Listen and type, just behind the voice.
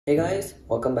Hey guys,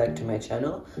 welcome back to my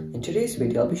channel. In today's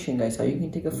video, I'll be showing you guys how you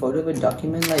can take a photo of a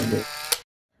document like this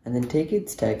and then take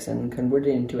its text and convert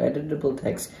it into editable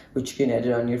text which you can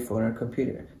edit on your phone or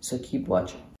computer. So keep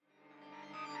watching.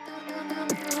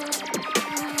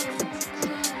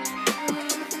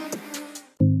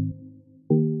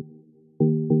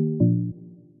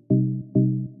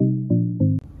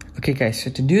 Okay guys, so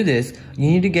to do this,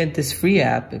 you need to get this free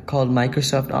app called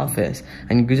Microsoft Office,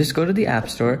 and you can just go to the App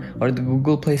Store or the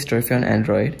Google Play Store if you're on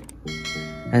Android,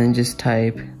 and then just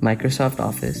type Microsoft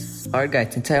Office. Alright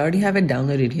guys, since I already have it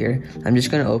downloaded here, I'm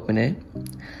just going to open it.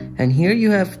 And here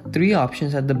you have three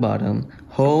options at the bottom: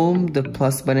 Home, the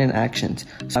plus button, Actions.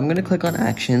 So I'm going to click on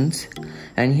Actions,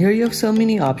 and here you have so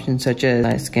many options such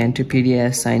as Scan to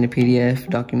PDF, Sign to PDF,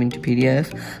 Document to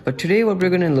PDF. But today what we're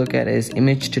going to look at is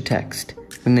Image to Text.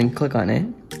 And then click on it,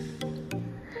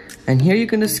 and here you're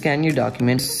going to scan your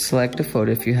document. Select a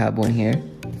photo if you have one here.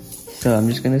 So I'm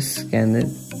just going to scan it,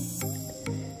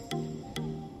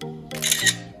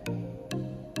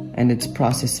 and it's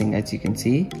processing, as you can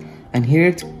see. And here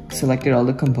it's selected all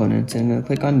the components, and I'm going to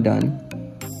click on Done,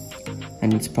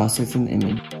 and it's processing the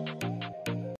image.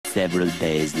 Several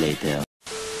days later.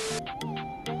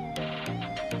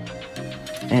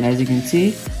 And as you can see,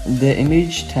 the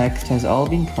image text has all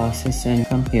been processed and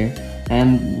come here,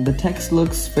 and the text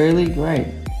looks fairly right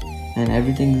and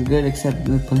everything's good except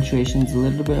the punctuation is a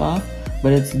little bit off,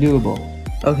 but it's doable.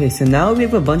 Okay, so now we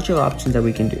have a bunch of options that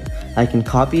we can do. I can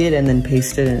copy it and then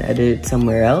paste it and edit it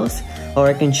somewhere else, or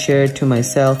I can share it to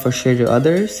myself or share to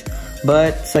others.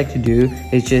 But what I like to do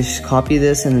is just copy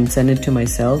this and then send it to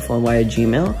myself or via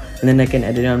Gmail, and then I can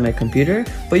edit it on my computer.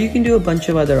 But you can do a bunch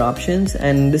of other options,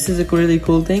 and this is a really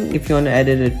cool thing if you want to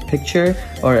edit a picture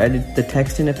or edit the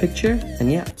text in a picture.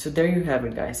 And yeah, so there you have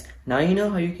it guys. Now you know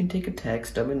how you can take a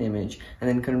text of an image and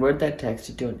then convert that text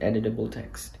into an editable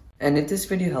text. And if this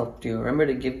video helped you, remember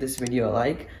to give this video a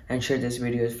like and share this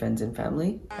video with friends and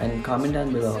family, and comment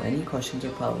down below any questions or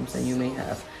problems that you may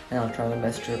have, and I'll try my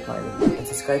best to reply to them. And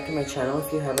subscribe to my channel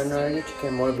if you haven't already to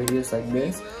get more videos like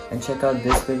this, and check out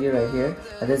this video right here.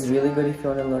 That is really good if you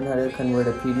want to learn how to convert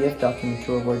a PDF document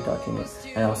to a Word document,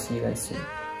 and I'll see you guys soon.